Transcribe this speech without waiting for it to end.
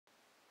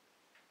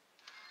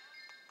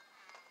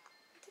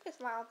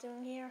is Lyle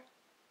doing here?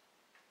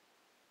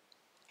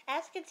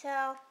 As you can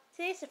tell,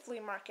 today's the flea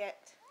market.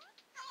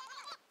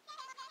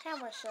 I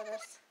want to show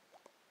this.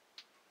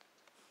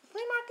 The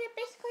flea market,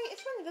 basically,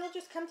 it's when the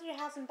villagers come to your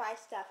house and buy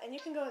stuff, and you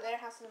can go to their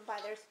house and buy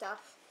their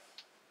stuff.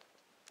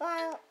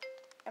 Well,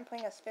 I'm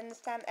playing a spin this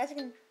time. As you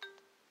can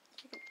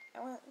I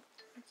want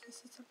to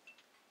see something.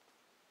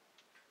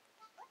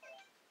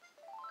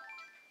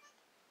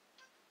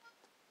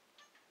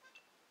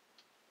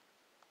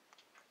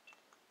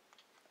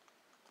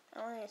 I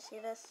want you to see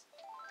this.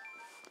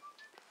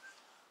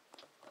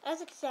 As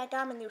you can see, I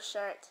got him a new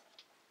shirt.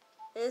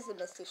 It is a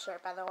Misty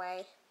shirt, by the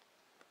way.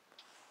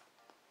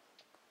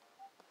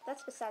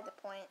 That's beside the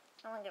point.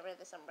 I want to get rid of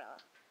this umbrella.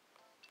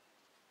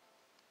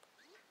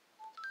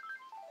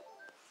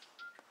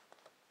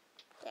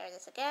 There it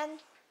is again.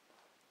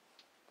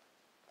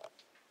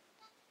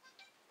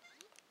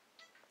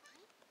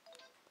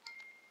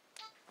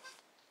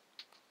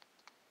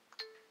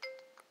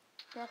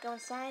 Now go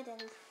inside and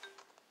pretty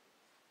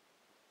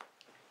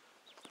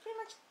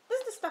much this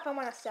is the stuff I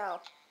want to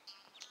sell.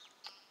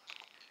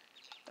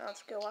 Now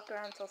let's go walk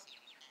around until.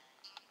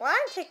 Well, I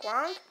didn't take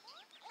long.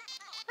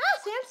 Ah,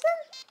 Samson!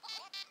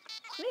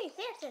 It's me,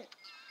 Samson.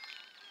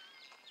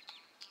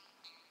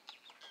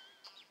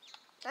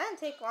 That didn't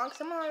take long.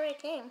 Someone already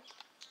came.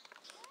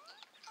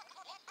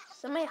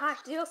 So many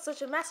hot deals,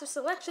 such a massive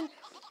selection.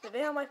 The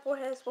vein on my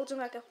forehead is bulging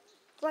like a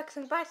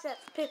flexing bicep.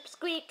 Pip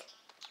squeak.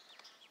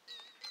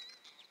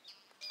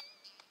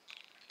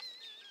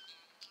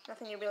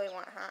 Nothing you really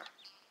want, huh?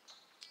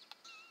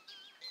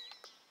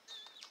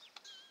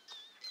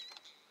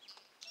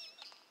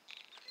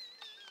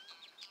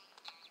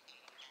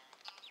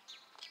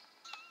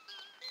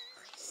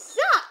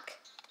 Suck!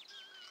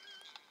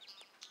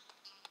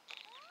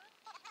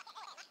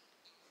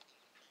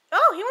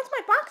 Oh, he wants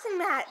my boxing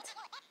mat!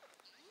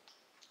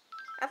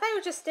 I thought he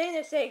was just standing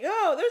there saying,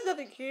 oh, there's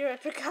nothing here, I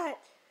forgot.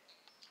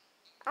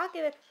 I'll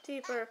give it to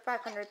you for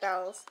 500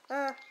 bells.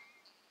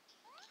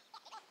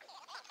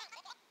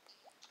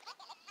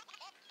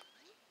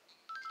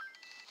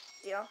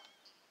 Deal.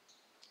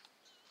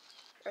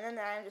 And then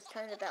I'm just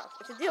turning the bell.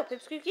 It's a deal,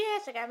 Pipsqueak.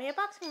 Yes, I got me a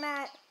boxing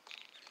mat.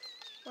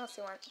 What else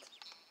do you want?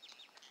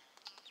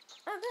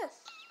 Oh,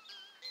 this.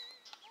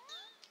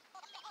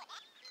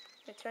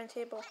 A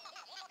turntable.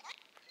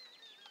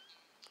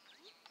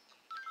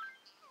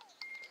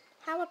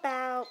 How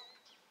about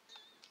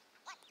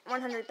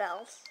 100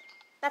 bells?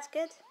 That's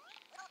good.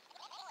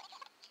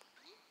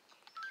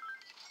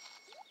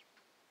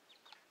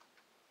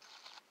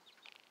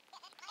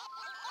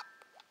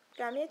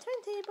 Got me a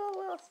turntable.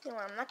 What else do you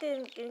want? I'm not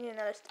gonna give you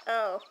another.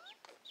 Oh,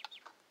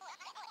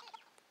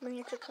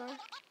 miniature car.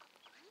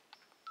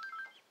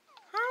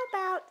 How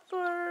about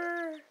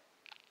for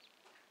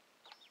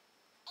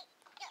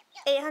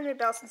 800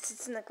 bells since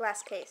it's in a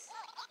glass case?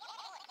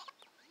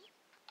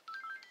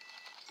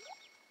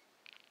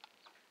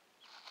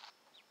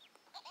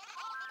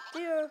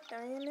 Deal.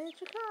 Got me a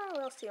miniature car.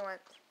 What else do you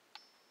want?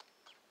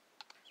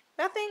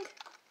 Nothing.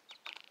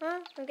 Huh?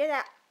 Then get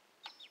out.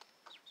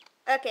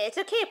 Okay, it's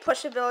okay to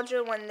push a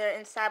villager when they're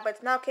inside, but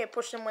it's not okay to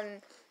push them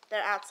when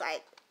they're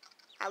outside.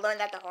 I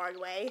learned that the hard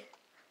way.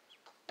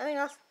 Nothing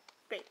else?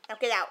 Great. Now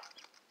get out.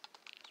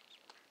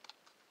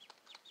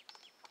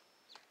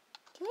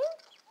 Can you?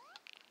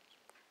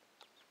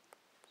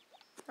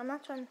 I'm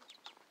not trying.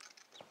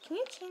 Can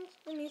you change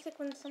the music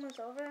when someone's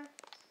over?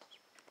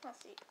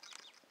 Let's see.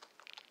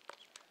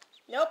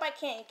 Nope, I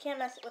can't. You can't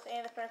mess with any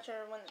of the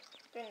furniture when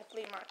during the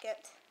flea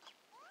market.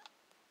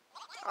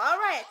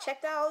 Alright, I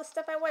checked out all the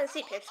stuff I wanted to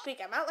see.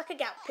 Pipsqueak, I'm out like a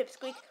gout.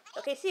 Pipsqueak.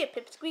 Okay, see ya,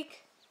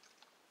 Pipsqueak.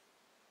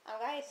 I'm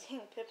glad he's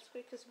saying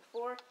Pipsqueak because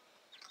before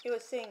he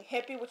was saying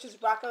hippie, which is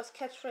Rocco's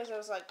catchphrase. I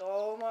was like,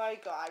 oh my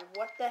god,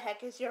 what the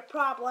heck is your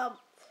problem?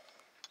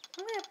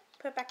 I'm going to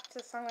put back to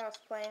the song I was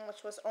playing,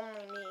 which was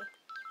Only Me.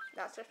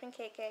 Not Surfing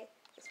KK,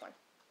 this one.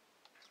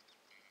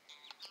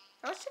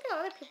 Now let's check out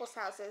other people's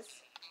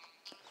houses.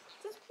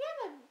 Since we have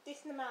a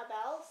decent amount of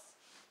bells.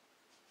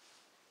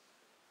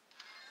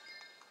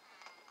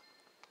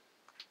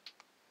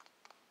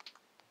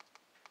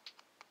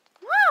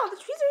 Wow, the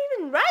trees are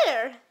even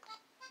redder.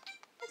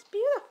 That's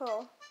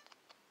beautiful.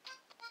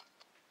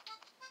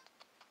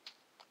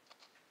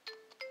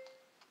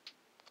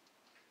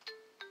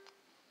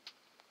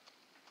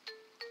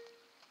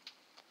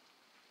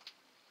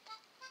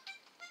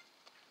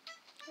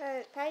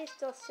 Patty's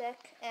still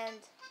sick, and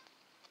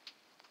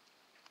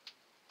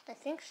I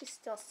think she's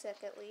still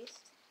sick at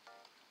least.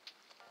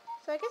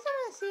 So I guess I'm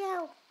gonna see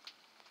how.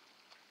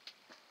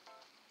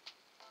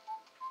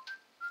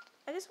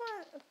 I just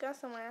want to go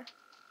somewhere.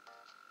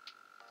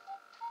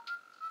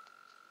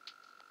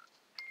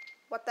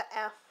 What the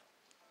F?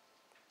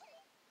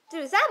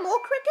 Dude, is that a mole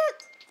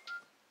cricket?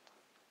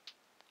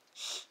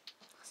 Shh.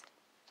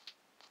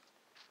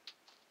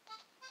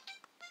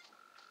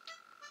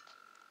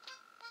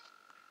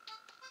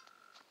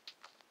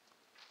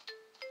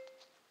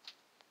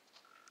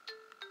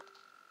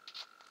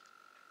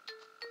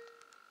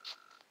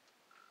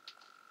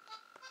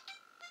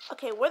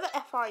 Okay, where the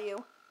F are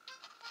you?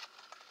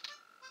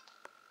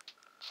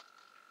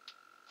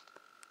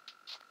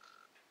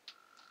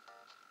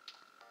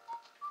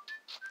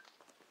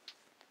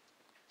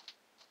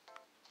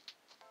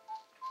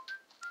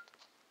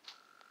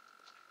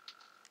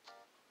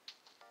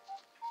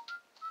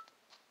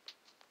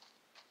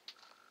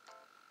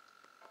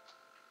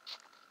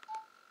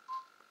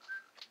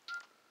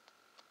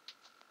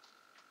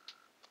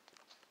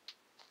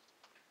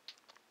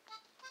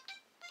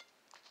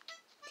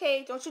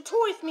 Okay, don't you toy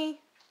with me.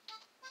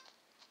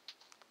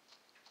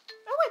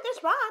 Oh wait,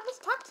 there's Rod. Let's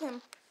talk to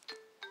him.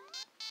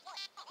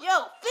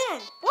 Yo,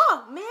 Finn!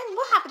 Whoa, man,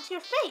 what happened to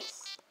your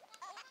face?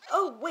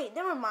 Oh wait,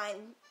 never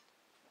mind.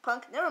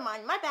 Punk, never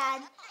mind, my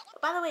bad.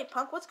 By the way,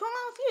 Punk, what's going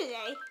on with you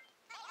today?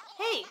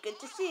 Hey, good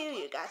to see you.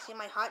 You guys see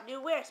my hot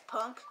new wares,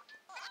 Punk.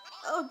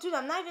 Oh, dude,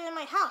 I'm not even in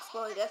my house.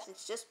 Well, I guess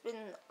I've just been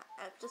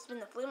in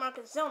the flea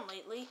market zone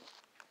lately.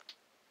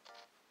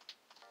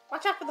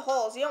 Watch out for the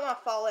holes. You don't want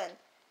to fall in.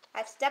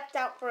 I've stepped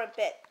out for a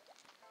bit.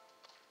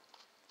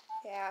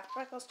 Yeah,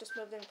 Freckles just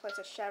moved in place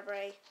of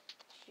Chevrolet.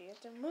 She had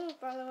to move,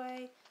 by the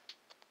way.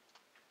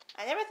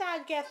 I never thought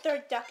I'd get a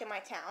third duck in my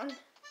town.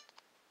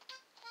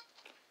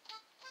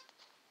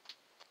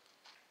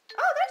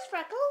 Oh, there's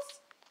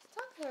Freckles. Let's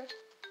talk to her.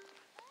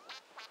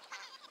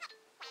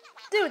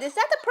 Dude, is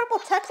that the purple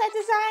tux I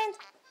designed?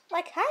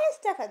 Like, hi,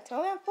 Stefan.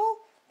 Totally on full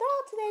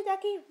throttle today,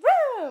 Ducky.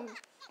 Vroom!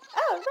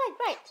 Oh,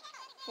 right.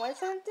 Want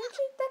something, didn't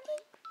you,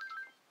 Ducky?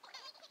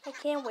 I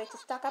can't wait to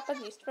stock up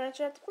on used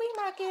furniture at the flea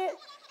market.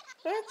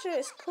 Furniture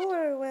is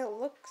cooler when it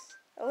looks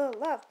a little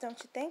loved, don't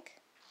you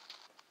think?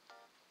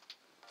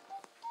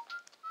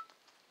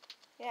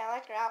 Yeah, I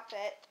like her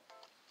outfit.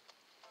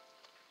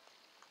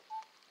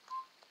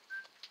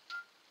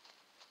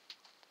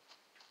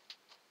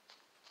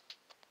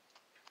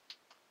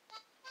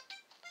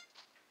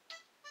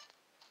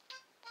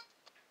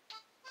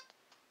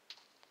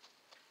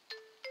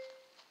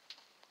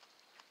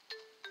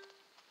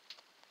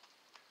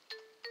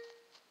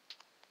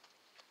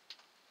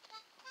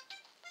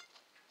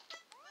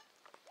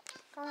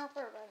 Gone out for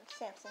a run,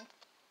 Samson.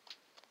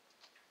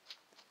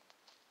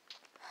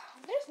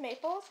 There's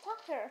Maple. Let's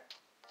talk to her.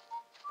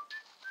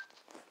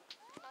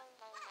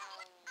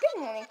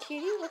 Good morning,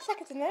 cutie. Looks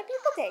like it's another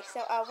beautiful day.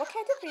 So, what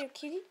can I do for you,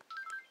 cutie?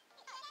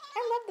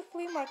 I love the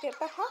flea market,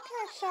 but how can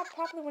I shop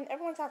properly when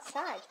everyone's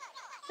outside?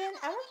 Finn,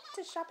 I want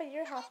to shop at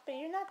your house, but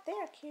you're not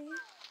there, cutie.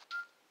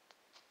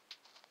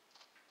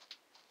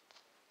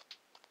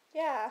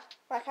 Yeah,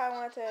 like how I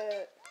wanted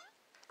to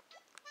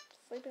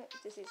sleeping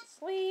disease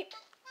asleep.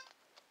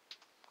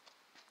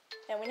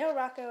 And we know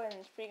Rocco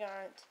and Frigga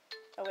aren't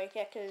awake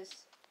yet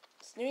because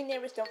snoozing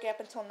neighbors don't get up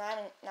until 9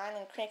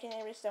 and cranky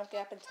neighbors don't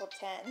get up until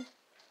 10.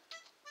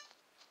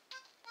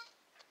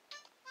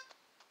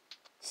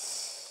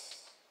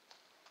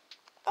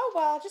 Oh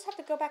well, I'll just have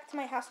to go back to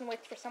my house and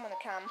wait for someone to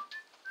come.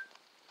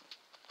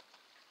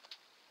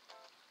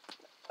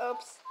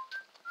 Oops.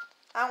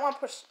 I don't want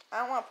to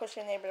push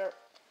your neighbor.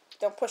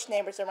 Don't push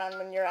neighbors around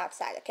when you're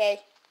outside,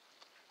 okay?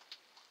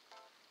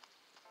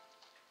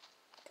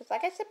 Because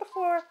like I said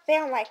before, they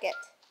don't like it.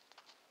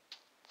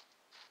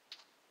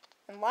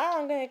 And while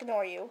I'm going to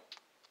ignore you.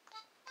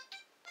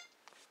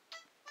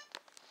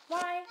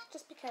 Why?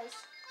 Just because.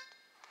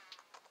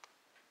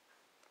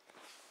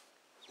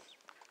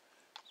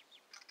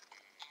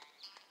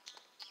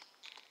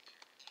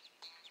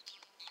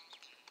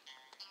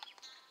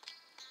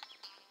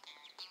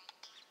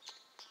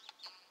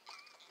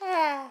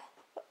 Ah.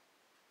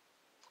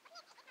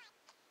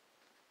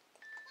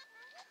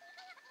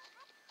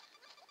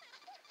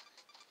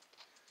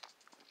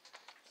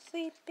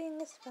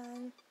 Sleeping is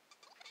fun.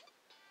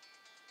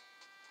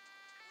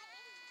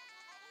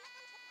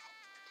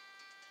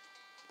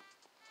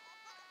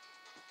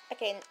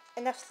 Okay,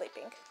 enough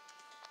sleeping.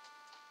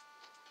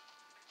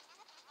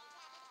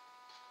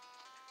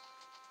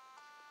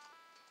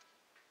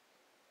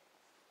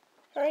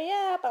 Hurry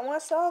up, I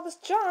want to sell all this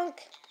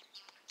junk.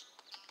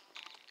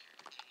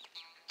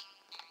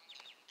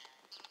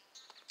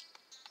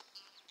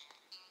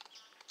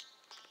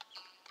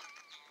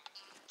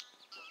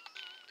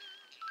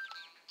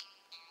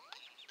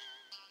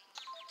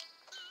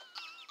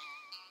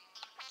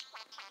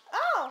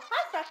 Oh,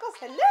 hi Freckles.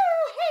 Hello,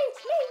 hey,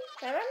 it's me.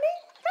 Remember me?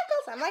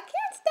 Freckles, I'm like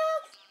cat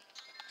stuff.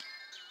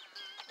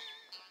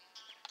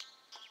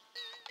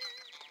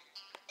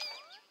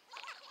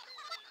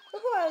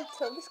 Woohoo, I'm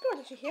totally scored.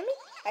 Did you hear me?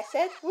 I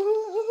said woohoo,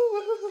 woohoo,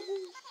 woohoo,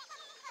 woohoo.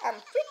 I'm a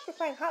freak for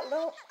finding hot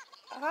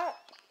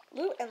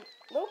loot and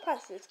low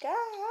prices. Got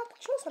out of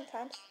control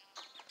sometimes.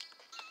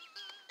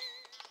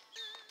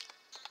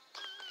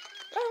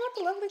 Oh, I want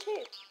the lovely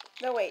tape.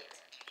 No, wait.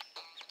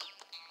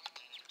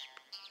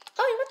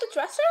 Oh, you want the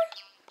dresser?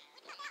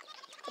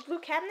 The blue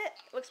cabinet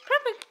looks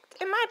perfect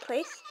in my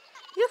place.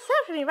 You'll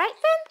sell it for me, right,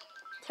 Finn?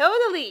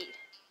 Totally.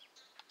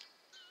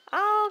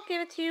 I'll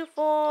give it to you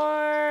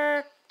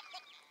for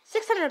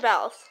 600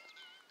 bells.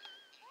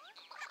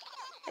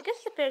 I guess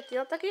it's a fair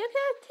deal, Ducky.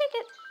 Okay, take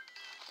it.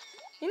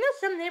 You know,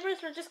 some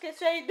neighbors were just gonna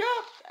say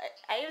no.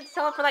 I even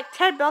sell it for like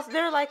 10 bells, and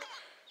they're like,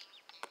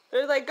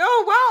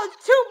 oh wow,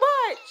 it's too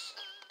much.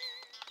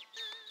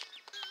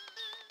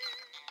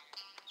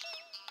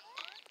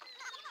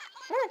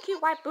 Want a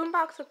cute white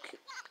boombox so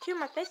cute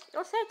my face?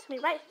 You'll sell it to me,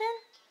 right, Finn?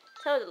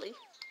 Totally.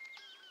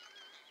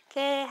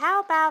 Okay, how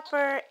about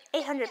for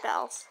 800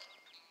 bells?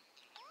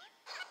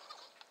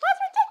 That's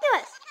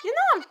ridiculous! You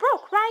know I'm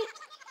broke, right?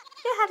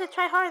 You'll have to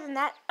try harder than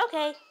that.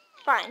 Okay,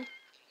 fine.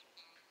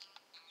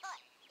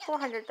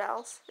 400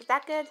 bells. Is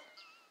that good?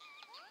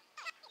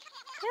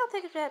 Okay, I'll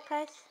take it for that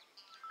price.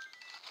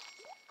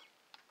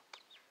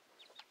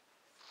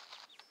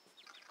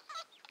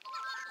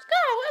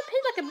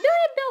 like a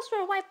million bills for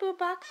a white boom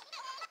box,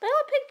 but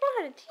I'll pay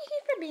 400 TT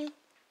for me.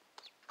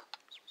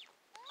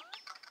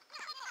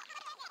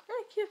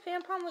 Really cute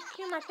fan palm with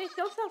cute on my face.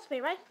 Don't sell to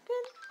me, right?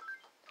 Good.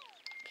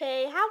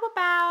 Okay, how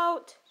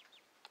about...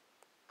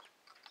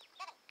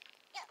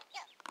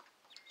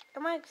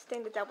 I'm gonna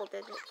extend the double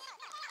digits.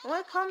 I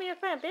want to call me your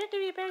friend. Better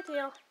give you a better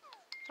deal.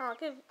 I'll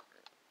give...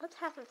 What's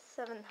half of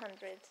 700?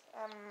 Let's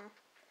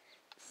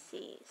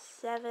see.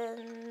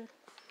 7...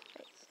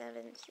 Wait,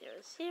 700...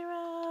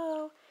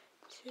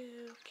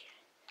 2...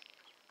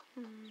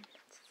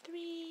 That's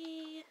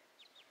 3...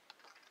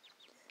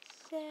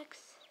 6...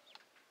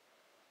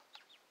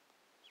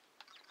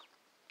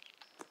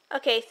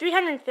 Okay,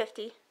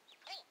 350.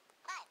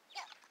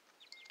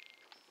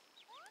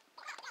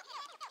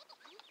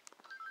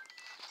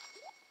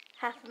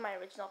 Half of my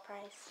original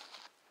price.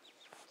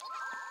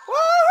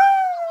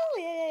 Woohoo!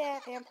 Yeah.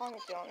 Fan palm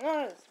is doing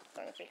this. It's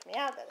gonna freak me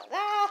out.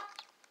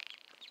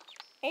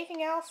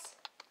 Anything else?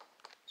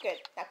 Good.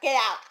 Now get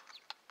out.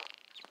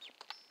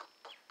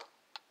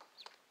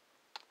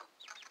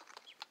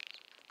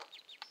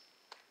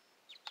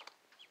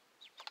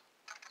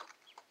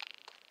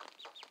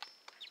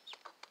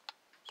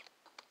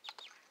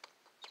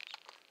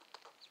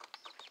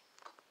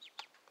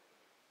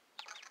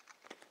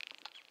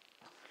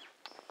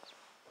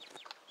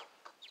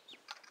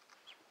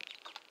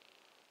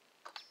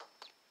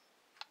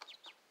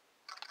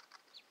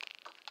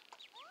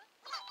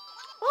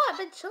 Oh, I've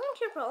been chilling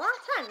here for a long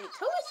time. You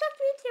totally sucked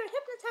me into your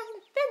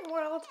hypnotizing fin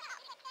world.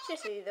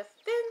 Seriously, the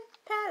fin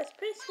pad is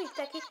pretty sweet,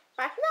 Ducky.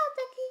 Bye for now,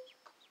 Ducky.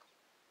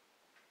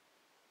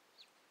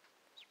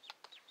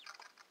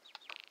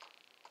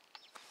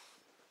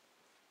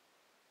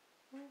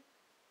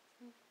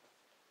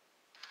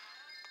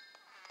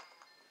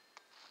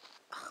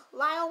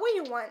 Lyle, what do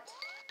you want?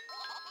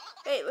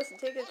 Hey, listen,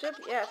 take a trip.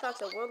 Yeah, I thought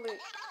so. Worldly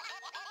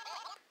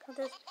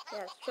contest.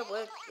 Yeah, it's trip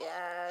with.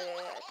 Yeah.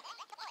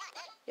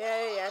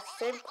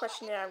 Same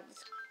questionnaire.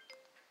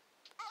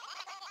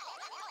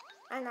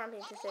 I'm not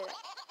meaning to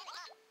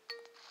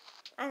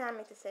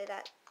say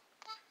that.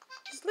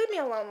 Just leave me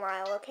alone,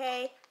 Lyle,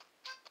 okay?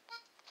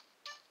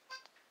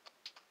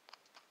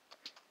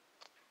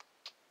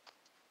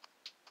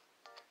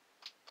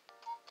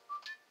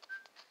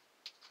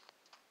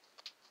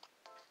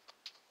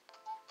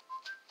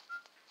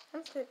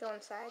 I'm just gonna go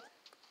inside.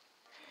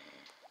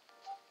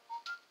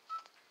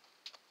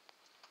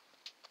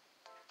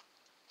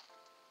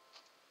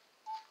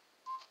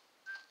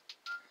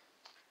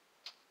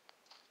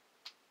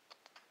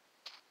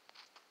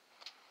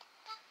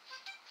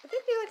 I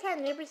think we like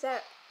had neighbors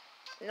that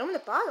know in the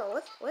bottle.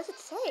 What does it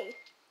say?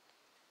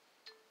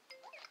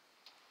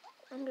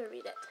 I'm gonna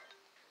read it.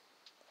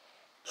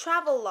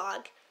 Travel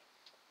log.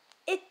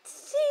 It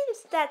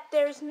seems that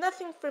there's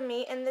nothing for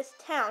me in this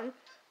town.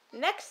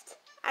 Next,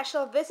 I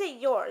shall visit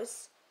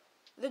yours,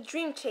 the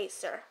Dream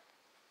Chaser.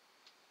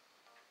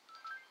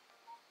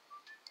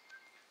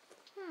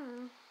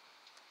 Who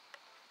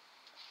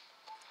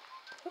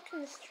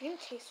can this Dream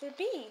Chaser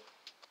be?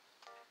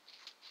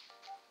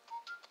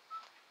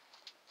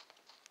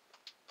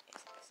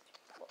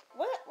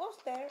 What was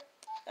there?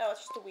 Oh, it's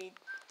just a weed.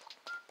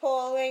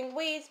 Pulling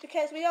weeds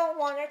because we don't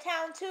want our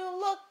town to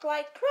look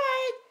like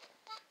crud.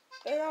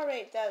 But it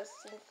already does,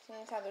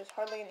 since how there's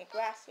hardly any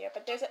grass here.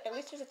 But at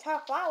least there's a ton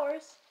of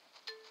flowers.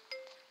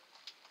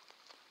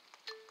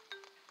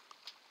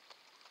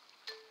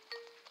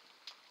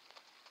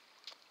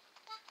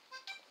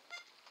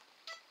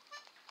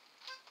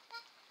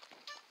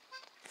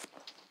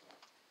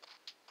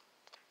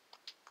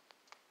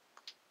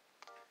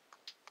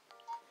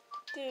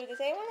 Dude, is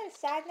anyone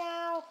inside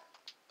now?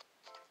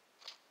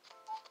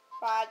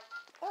 Rod.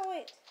 Oh,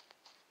 wait.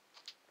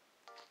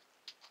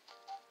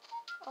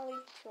 I'll leave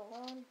you two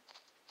alone.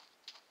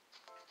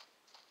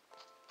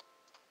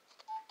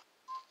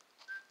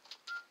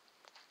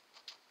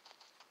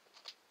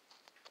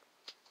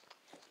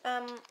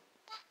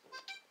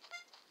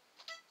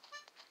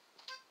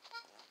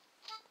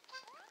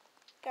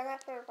 Got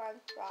that for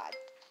one, Rod.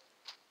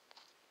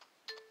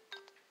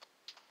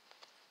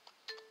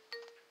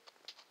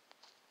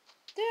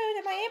 Dude,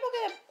 am I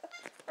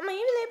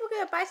even able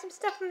to buy some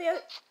stuff from the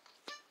other...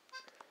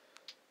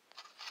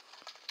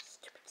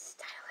 Stupid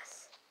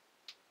stylus.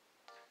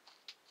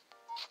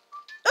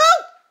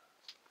 Oh!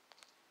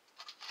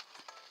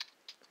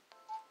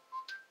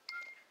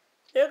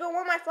 There go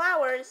one of my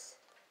flowers.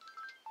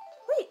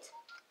 Wait.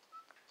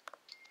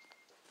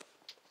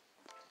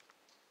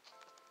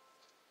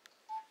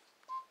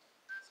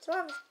 Still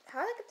have... How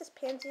did I get this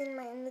pansy in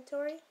my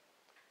inventory?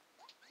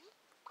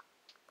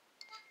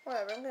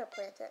 Whatever, I'm gonna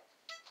plant it.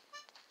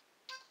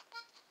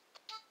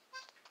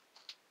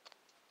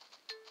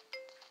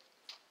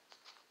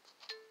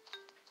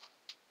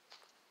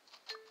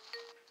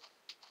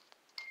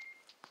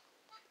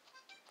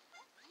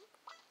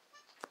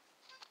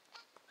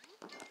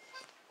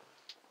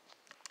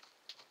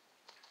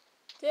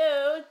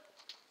 Dude.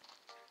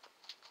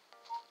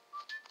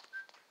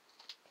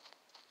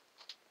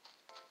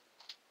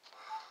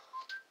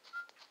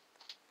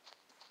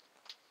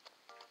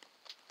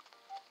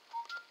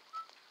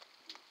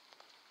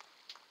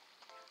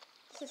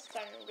 This is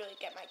starting to really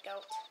get my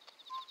goat.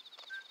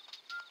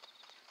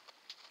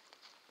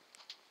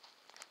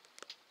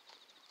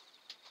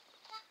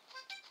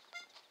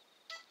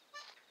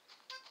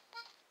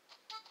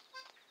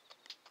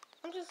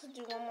 I'm just gonna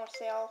do one more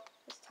sale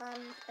this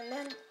time, and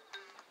then if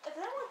that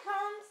one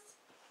comes,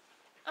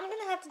 I'm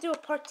gonna have to do a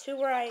part 2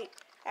 where I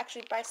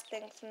actually buy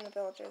things from the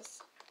villagers.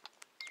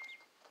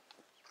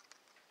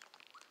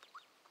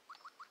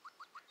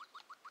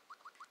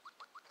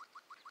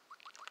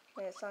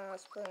 And the song I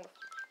was playing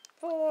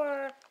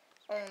before,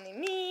 only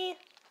me.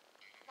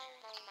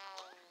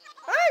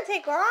 Oh, it didn't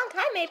take long.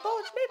 Hi, Maple.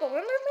 It's Maple.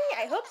 Remember me?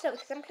 I hope so,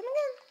 because I'm coming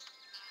in.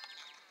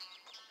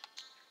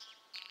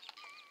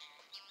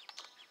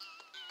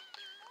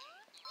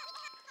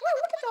 Whoa,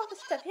 look at all this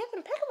stuff. You have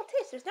impeccable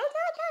taste. There's no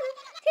doubt about it.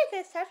 Okay,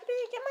 it's time for me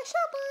to get my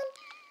shop on.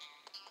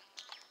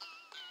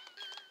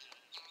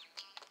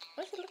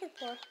 What is he looking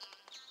for?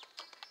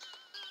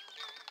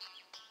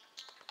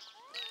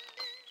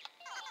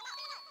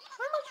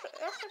 How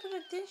much for a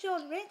dingy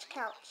old ranch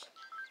couch?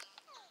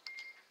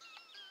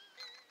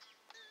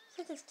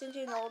 Since it's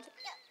dingy and old,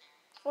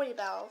 40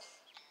 bells.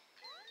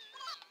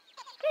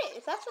 Great,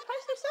 if that's the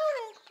price they're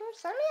selling it,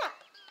 sign me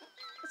up.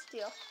 What's the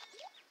deal?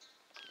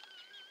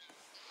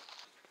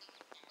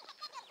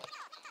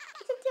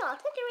 What's the deal? I'll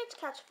take your ranch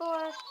couch for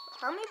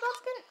how many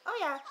bells again? Oh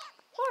yeah,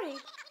 40.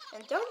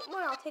 And don't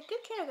worry, I'll take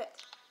good care of it.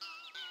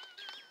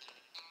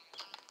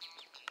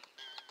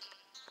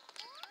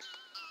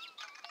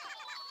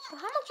 So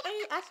how much are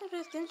you asking for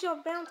this dingy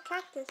old brown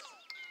cactus?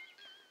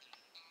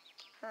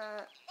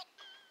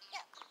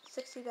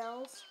 60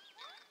 bells.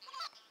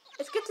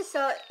 It's good to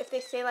sell it if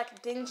they say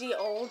like dingy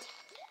old.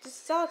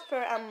 Just sell it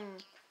for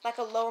like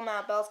a low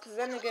amount of bells, because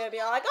then they're gonna be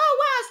all like, oh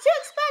wow, it's too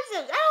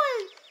expensive.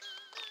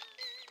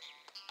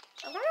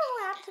 I wonder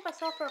what happens if I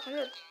sell for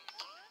 100.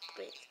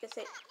 Wait, it's gonna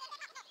say.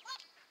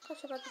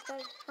 Question about this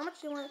guy. How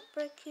much do you want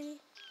for a kitty?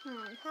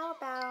 How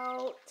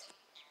about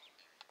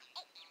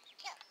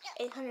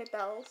 800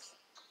 bells?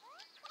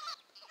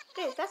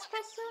 Okay, that's the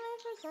price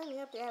for sign me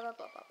up. Yeah, blah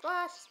blah blah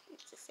blah.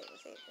 Just say the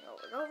same thing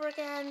over and over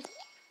again.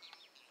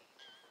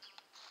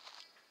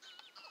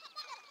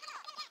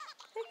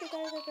 Thank you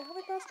guys. How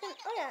many bells can?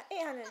 Oh yeah,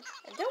 800.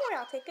 And don't worry,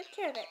 I'll take good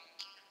care of it.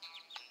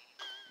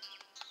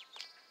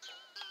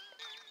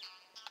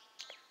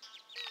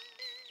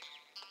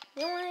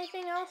 You don't want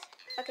anything else?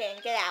 Okay,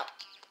 and get out.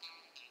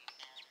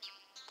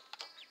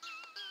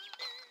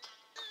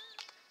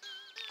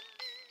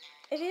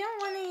 If you don't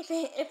want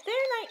anything, if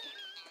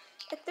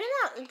they're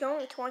not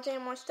going towards any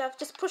more stuff,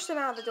 just push them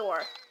out of the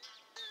door.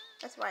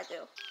 That's what I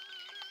do.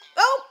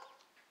 Oh!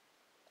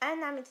 I did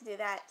not mean to do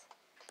that.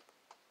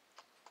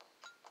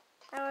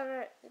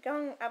 However,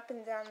 going up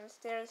and down the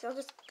stairs, they'll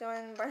just go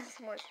and buy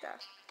some more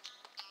stuff.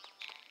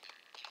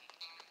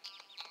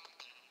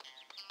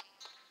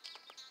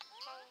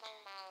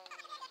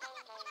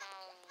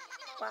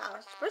 Wow,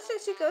 first thing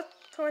she goes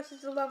towards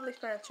is the lovely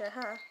furniture,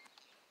 huh?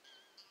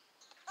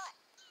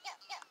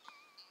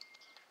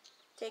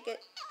 Take it.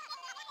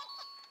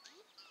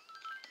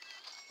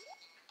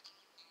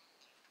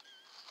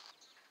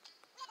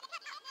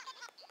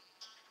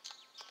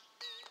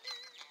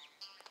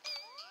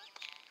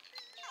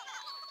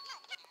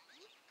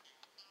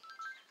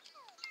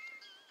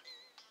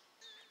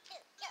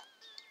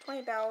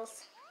 $20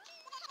 bells.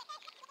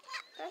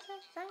 Guys,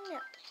 sign me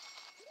up.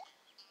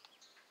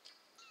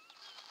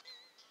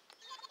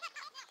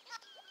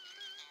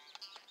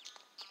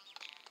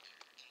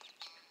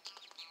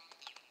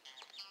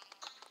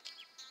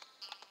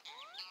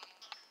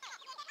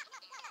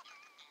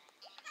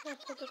 Yeah,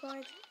 perfect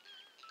wide.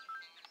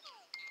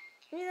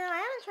 You know, I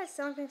haven't tried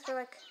selling things for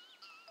like.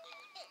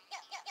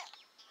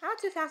 How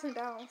about 2,000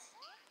 bells?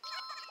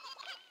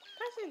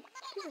 That's a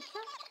piece of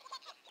stuff.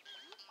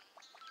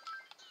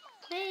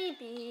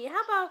 Maybe.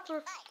 How about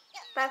for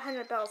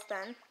 500 bells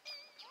then?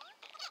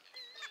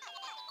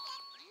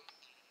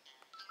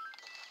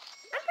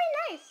 That's pretty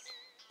nice,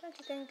 don't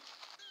you think?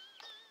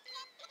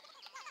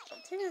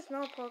 I'll take this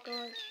small poke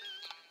going.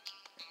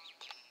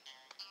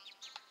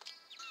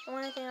 Don't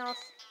want anything else?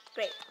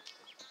 Great.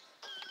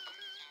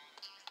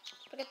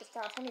 Forget the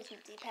style. Somebody's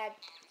D-pad.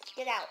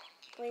 Get out,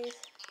 please.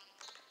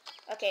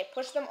 Okay,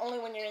 push them only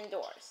when you're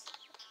indoors.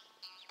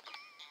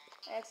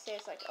 And say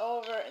it's like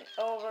over and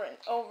over and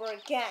over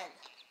again.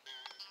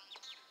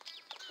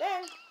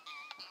 Then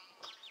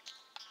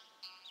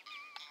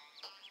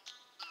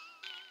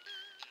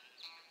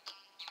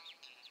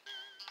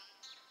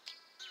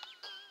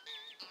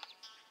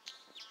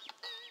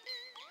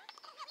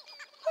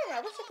I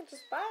wish I could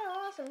just buy a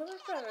house and move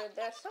it forever.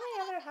 There's so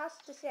many other houses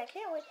to see. I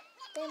can't wait to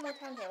spend more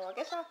time here. Well, I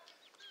guess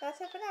that's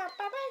it for now.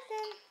 Bye-bye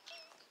then.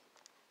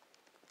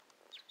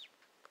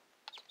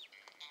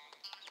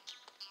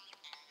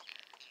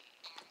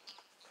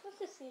 Let's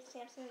just see if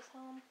Samson is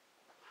home.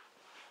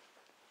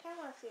 I kind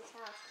of want to see his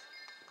house.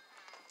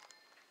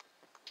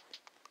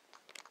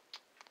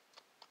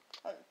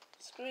 Oh,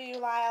 screw you,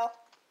 Lyle.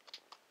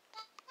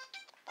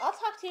 I'll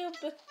talk to you,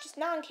 but just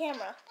not on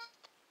camera.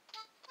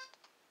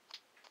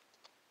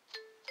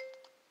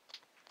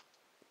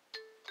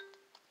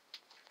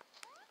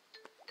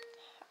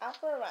 out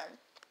for a run.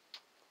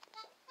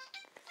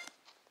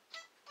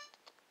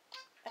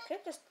 I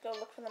could just go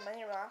look for the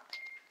money rock.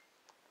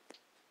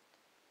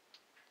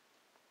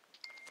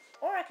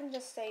 Or I can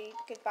just say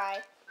goodbye.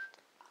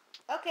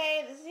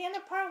 Okay, this is the end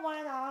of part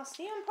 1. I'll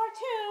see you in part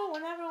 2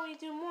 whenever we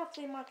do more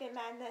flea market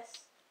madness.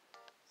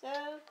 So,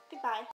 goodbye.